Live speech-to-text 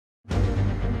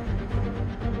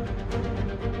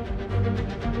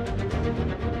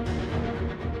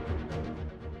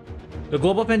The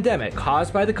global pandemic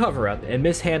caused by the cover-up and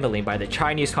mishandling by the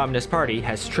Chinese Communist Party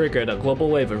has triggered a global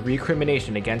wave of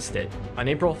recrimination against it. On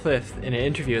April 5th, in an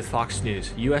interview with Fox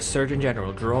News, U.S. Surgeon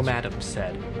General Jerome Adams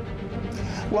said,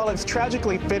 Well, it's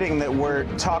tragically fitting that we're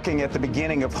talking at the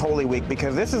beginning of Holy Week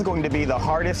because this is going to be the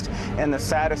hardest and the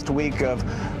saddest week of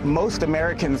most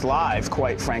Americans' lives,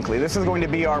 quite frankly. This is going to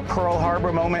be our Pearl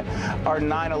Harbor moment, our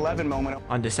 9/11 moment.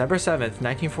 On December 7th,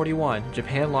 1941,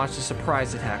 Japan launched a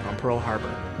surprise attack on Pearl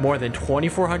Harbor. More than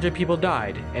 2,400 people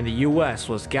died, and the U.S.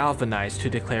 was galvanized to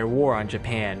declare war on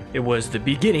Japan. It was the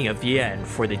beginning of the end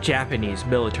for the Japanese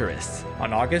militarists.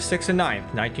 On August 6th and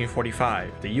 9th,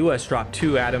 1945, the U.S. dropped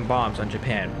 2 atom bombs on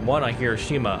Japan, one on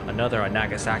Hiroshima, another on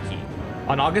Nagasaki.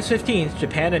 On August 15th,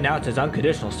 Japan announced its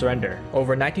unconditional surrender.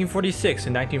 Over 1946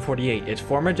 and 1948, its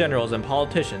former generals and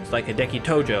politicians like Hideki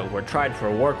Tojo were tried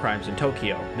for war crimes in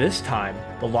Tokyo. This time,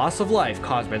 the loss of life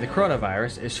caused by the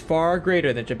coronavirus is far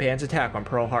greater than Japan's attack on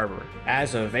Pearl Harbor.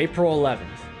 As of April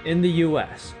 11th, in the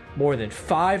US, more than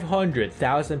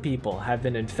 500,000 people have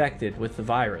been infected with the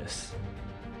virus.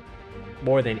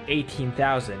 More than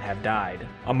 18,000 have died.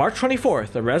 On March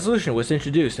 24th, a resolution was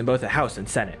introduced in both the House and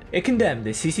Senate. It condemned the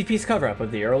CCP's cover-up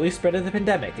of the early spread of the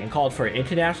pandemic and called for an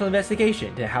international investigation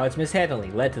into how its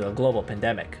mishandling led to the global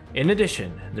pandemic. In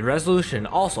addition, the resolution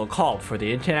also called for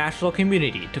the international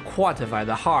community to quantify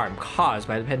the harm caused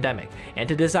by the pandemic and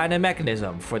to design a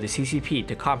mechanism for the CCP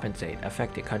to compensate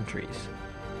affected countries.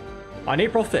 On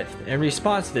April 5th, in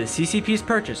response to the CCP's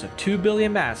purchase of 2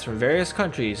 billion masks from various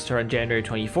countries to run January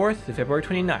 24th to February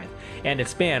 29th, and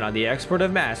its ban on the export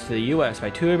of masks to the US by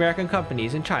 2 American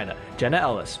companies in China, Jenna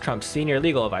Ellis, Trump's senior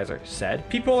legal advisor, said,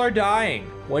 "People are dying.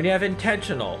 When you have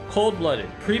intentional,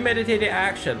 cold-blooded, premeditated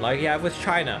action like you have with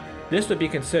China, this would be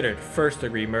considered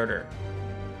first-degree murder."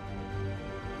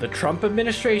 The Trump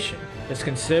administration is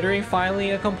considering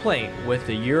filing a complaint with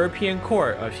the European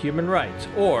Court of Human Rights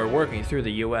or working through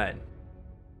the UN.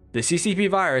 The CCP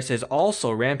virus is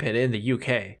also rampant in the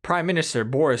UK. Prime Minister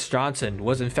Boris Johnson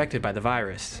was infected by the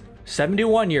virus.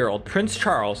 71-year-old Prince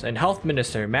Charles and Health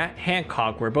Minister Matt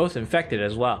Hancock were both infected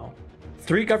as well.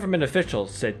 3 government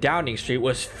officials said Downing Street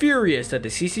was furious at the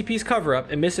CCP's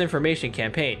cover-up and misinformation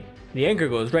campaign. The anger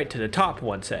goes right to the top,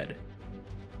 one said.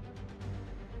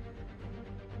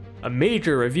 A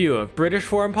major review of British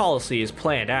foreign policy is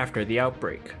planned after the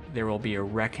outbreak. There will be a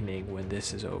reckoning when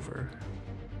this is over.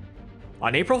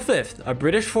 On April 5th, a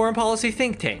British foreign policy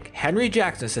think tank, Henry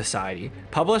Jackson Society,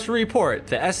 published a report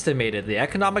that estimated the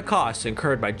economic costs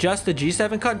incurred by just the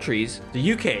G7 countries,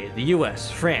 the UK, the US,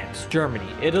 France, Germany,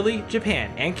 Italy, Japan,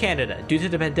 and Canada due to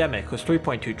the pandemic was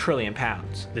 £3.2 trillion.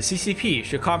 The CCP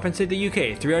should compensate the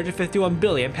UK £351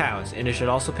 billion, and it should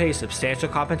also pay substantial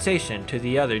compensation to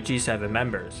the other G7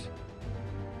 members.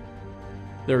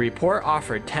 The report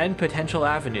offered 10 potential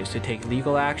avenues to take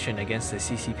legal action against the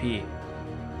CCP.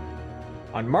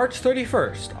 On March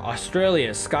 31st,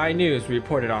 Australia's Sky News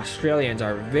reported Australians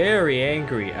are very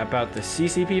angry about the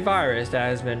CCP virus that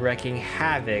has been wreaking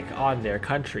havoc on their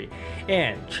country,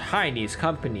 and Chinese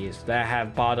companies that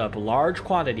have bought up large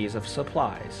quantities of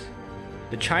supplies.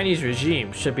 The Chinese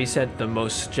regime should be sent the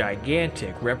most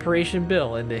gigantic reparation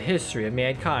bill in the history of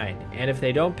mankind, and if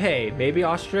they don't pay, maybe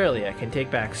Australia can take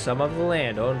back some of the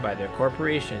land owned by their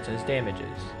corporations as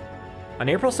damages. On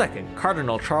April 2nd,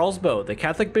 Cardinal Charles Bo, the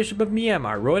Catholic Bishop of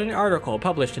Myanmar, wrote an article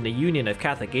published in the Union of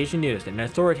Catholic Asian News and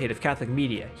authoritative Catholic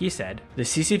media. He said, "The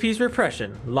CCP's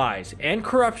repression, lies, and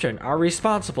corruption are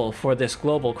responsible for this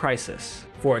global crisis.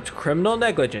 For its criminal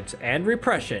negligence and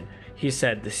repression," he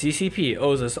said, "the CCP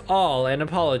owes us all an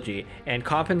apology and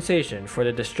compensation for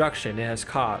the destruction it has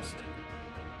caused."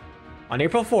 On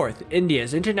April 4th,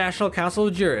 India's International Council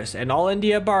of Jurists and All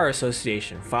India Bar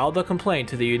Association filed a complaint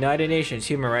to the United Nations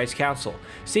Human Rights Council,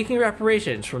 seeking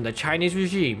reparations from the Chinese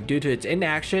regime due to its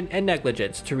inaction and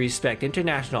negligence to respect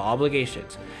international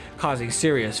obligations, causing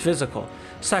serious physical,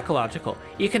 psychological,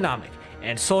 economic,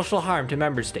 and social harm to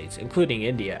member states, including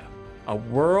India. A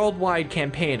worldwide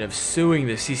campaign of suing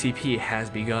the CCP has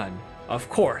begun. Of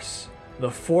course, the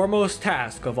foremost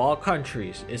task of all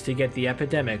countries is to get the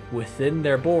epidemic within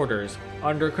their borders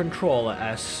under control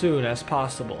as soon as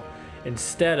possible,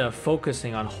 instead of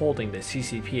focusing on holding the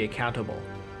CCP accountable.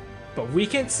 But we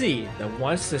can see that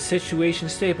once the situation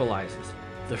stabilizes,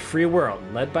 the free world,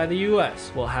 led by the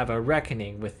US, will have a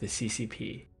reckoning with the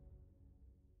CCP.